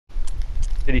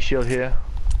City shield here.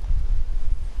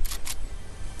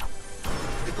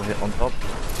 People hit on top.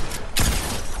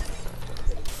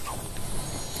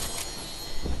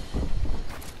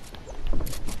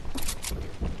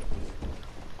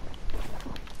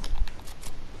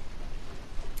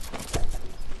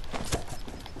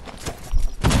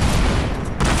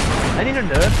 I need to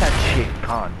nerf that shit,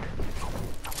 cunt.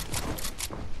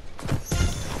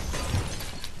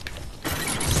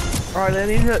 Alright, I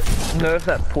need to nerf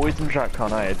that poison trap,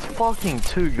 cunt, eh? It's fucking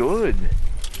too good.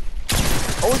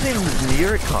 I wasn't even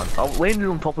near it, cunt. I landed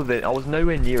on top of it, I was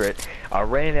nowhere near it. I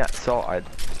ran outside,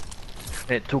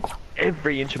 and it took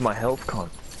every inch of my health, cunt.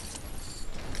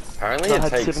 Apparently So it I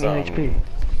had takes 70 HP.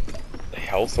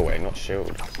 health away, not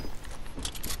shield.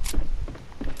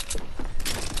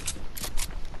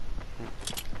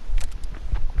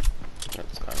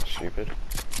 That's kind of stupid.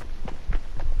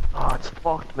 Oh, it's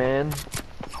fucked, man.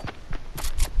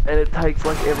 And it takes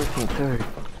like everything too.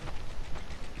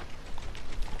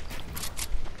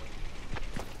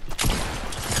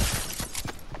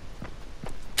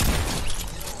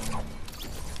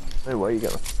 No way you're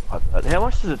gonna fight that. How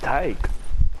much does it take?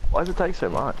 Why does it take so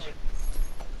much?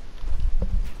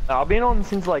 I've been on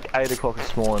since like 8 o'clock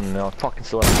this morning and I fucking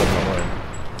still haven't gotten on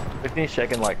one. We finished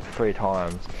checking like 3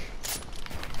 times.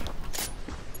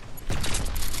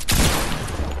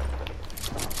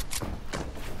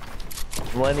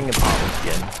 I'm landing apartments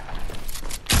again.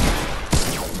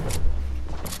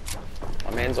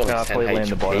 My man's on 10 I'll probably land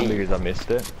the bottom HP. because I missed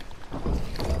it.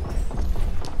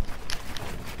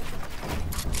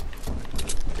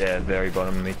 Yeah, very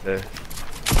bottom of me too.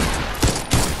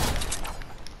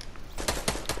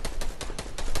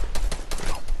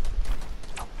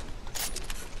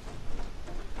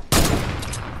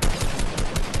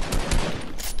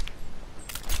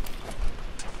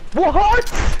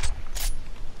 What?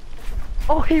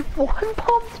 Oh, he one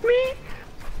pumped me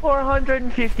for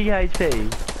 150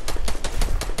 HP.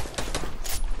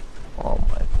 Oh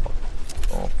my god.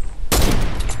 Oh.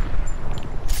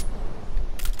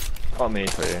 Oh, me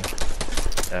too.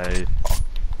 Yeah, he's fucked.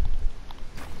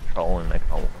 Trolling, they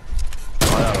can't.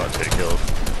 I know I got 2 kills.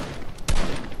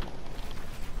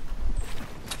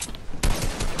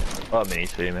 Oh, me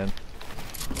too, man.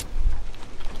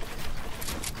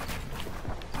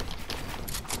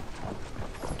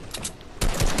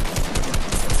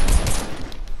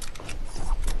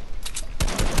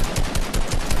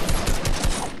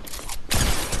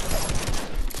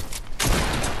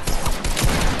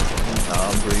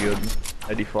 I'm pretty good.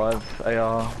 85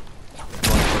 AR,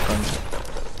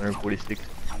 146.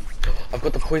 I've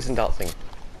got the poison dart thing.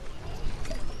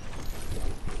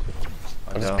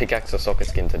 I'll just pickaxe a soccer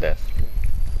skin to death.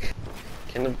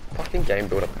 Can the fucking game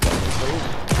build up a button, please?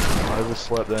 I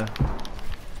overslept there.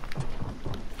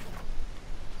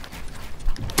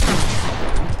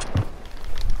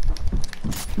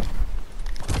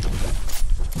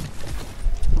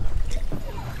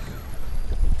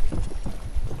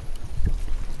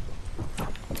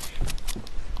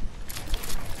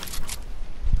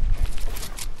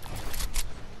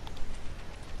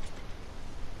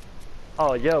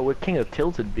 Oh, yeah, we're king of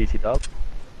tilted, BT dub.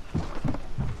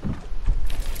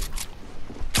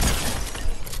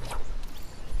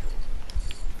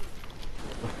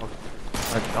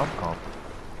 I jump comp.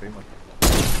 Pretty much.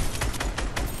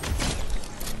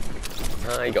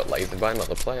 Ah, he got lasered by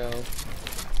another player.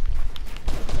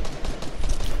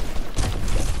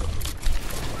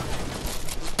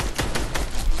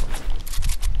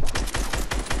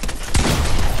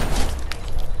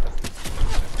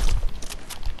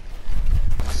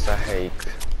 Sake.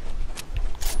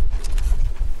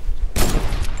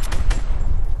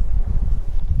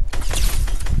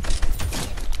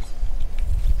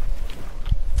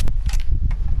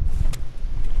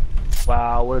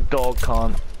 Wow, what a dog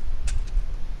cunt.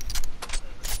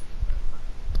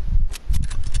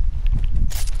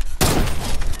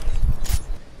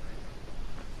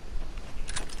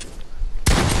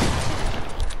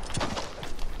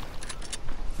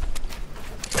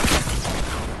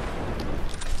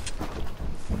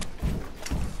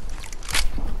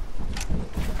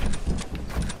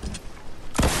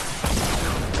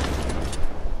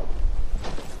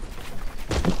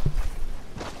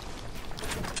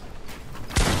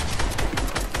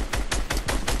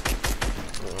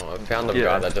 Found the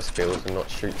guy that just builds and not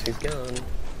shoots his gun.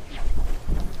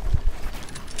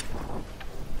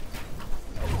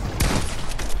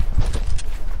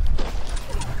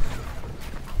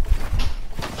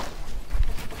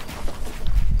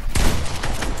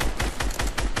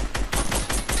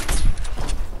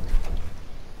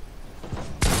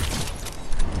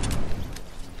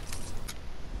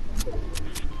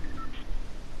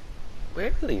 Where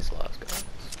are these last guys?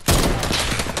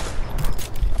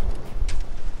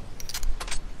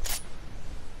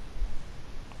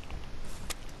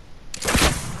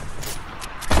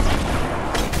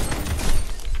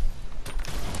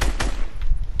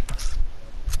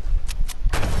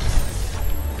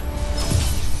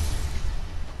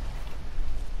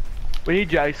 We need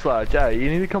Jay Slash. Jay, you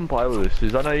need to come play with us,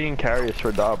 because I know you can carry us for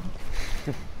a dub.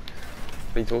 What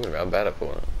are you talking about? I'm bad at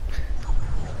Fortnite.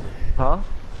 Huh?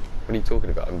 What are you talking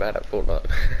about? I'm bad at Fortnite.